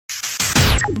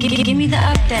Give me the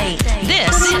update.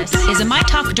 This is a My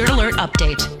Talk Dirt Alert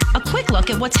update. A quick look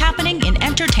at what's happening in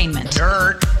entertainment.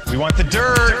 Dirt. We want the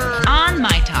dirt. On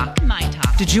My Talk.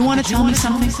 Did you want to tell me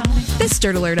something? This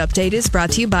Dirt Alert update is brought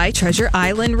to you by Treasure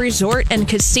Island Resort and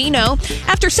Casino.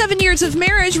 After 7 years of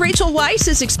marriage, Rachel Weiss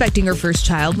is expecting her first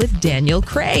child with Daniel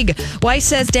Craig. Weiss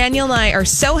says, Daniel and I are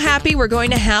so happy we're going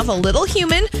to have a little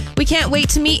human. We can't wait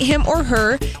to meet him or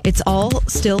her. It's all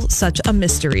still such a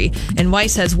mystery. And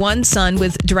Weiss has one son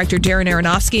with director Darren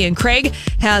Aronofsky, and Craig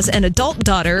has an adult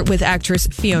daughter with actress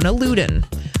Fiona Loudon.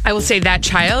 I will say that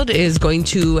child is going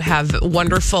to have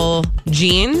wonderful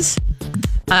genes.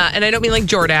 And I don't mean like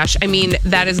Jordache. I mean,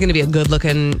 that is going to be a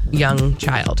good-looking young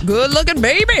child. Good-looking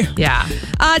baby. Yeah.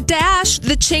 Dash,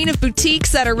 the chain of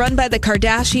boutiques that are run by the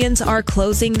Kardashians, are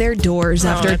closing their doors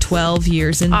after 12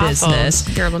 years in business.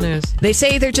 Terrible news. They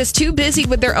say they're just too busy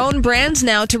with their own brands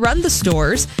now to run the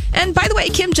stores. And by the way,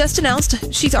 Kim just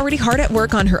announced she's already hard at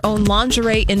work on her own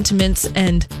lingerie, intimates,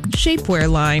 and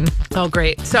shapewear line. Oh,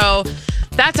 great. So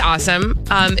that's awesome.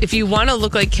 If you want to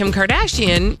look like Kim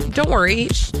Kardashian, don't worry.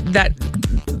 That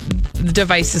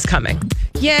device is coming.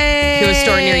 Yay! To a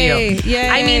store near you. Yay!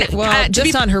 I mean,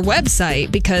 just on her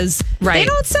website, because they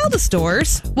don't sell the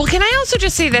stores. Well, can I also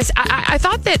just say this? I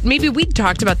thought that maybe we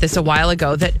talked about this a while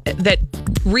ago, that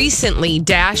recently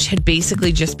Dash had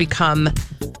basically just become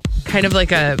kind of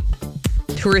like a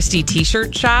touristy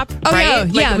t-shirt shop, right?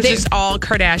 Yeah, it was just all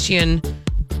Kardashian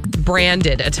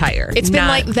branded attire. It's been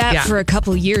like that for a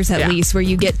couple years at least, where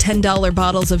you get $10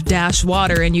 bottles of Dash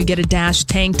water and you get a Dash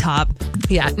tank top.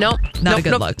 Yeah, not a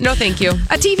good look. No, thank you.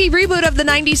 A TV reboot of the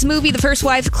 90s movie The First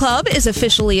Wives Club is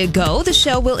officially a go. The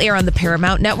show will air on the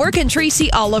Paramount Network, and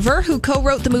Tracy Oliver, who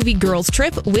co-wrote the movie Girls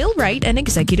Trip, will write and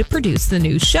executive produce the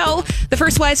new show. The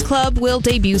First Wives Club will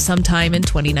debut sometime in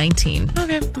 2019.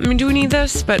 Okay. I mean, do we need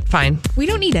this? But fine. We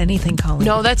don't need anything, Colin.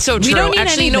 No, that's so true. We don't need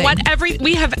Actually, anything. You know what?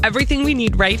 We have everything we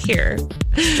need right here.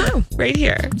 It's true. Right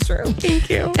here. It's true. Thank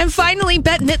you. And finally,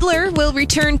 Bette Midler will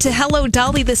return to Hello,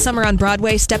 Dolly this summer on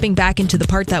Broadway, stepping back into the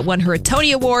part that won her a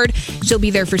Tony Award. She'll be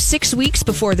there for 6 weeks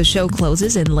before the show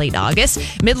closes in late August.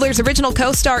 Midler's original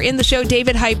co-star in the show,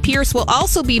 David Hyde Pierce, will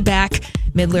also be back.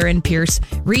 Midler and Pierce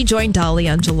rejoin Dolly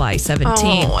on July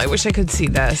 17th. Oh, I wish I could see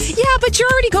this. Yeah, but you're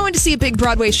already going to see a big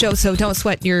Broadway show, so don't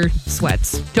sweat your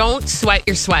sweats. Don't sweat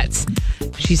your sweats.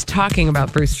 She's talking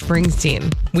about Bruce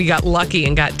Springsteen. We got lucky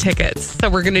and got tickets. So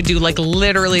we're going to do like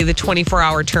literally the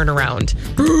 24-hour turnaround.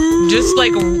 Just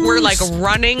like we're like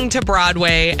running to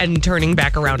Broadway and turning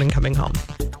back around and coming home.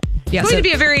 Yeah, it's going to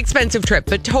be a very expensive trip,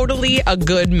 but totally a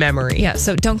good memory. Yeah,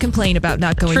 so don't complain about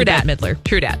not going to Bette Midler.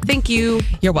 True dat. Thank you.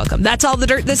 You're welcome. That's all the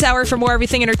dirt this hour. For more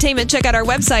everything entertainment, check out our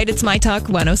website. It's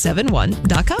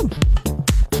mytalk1071.com.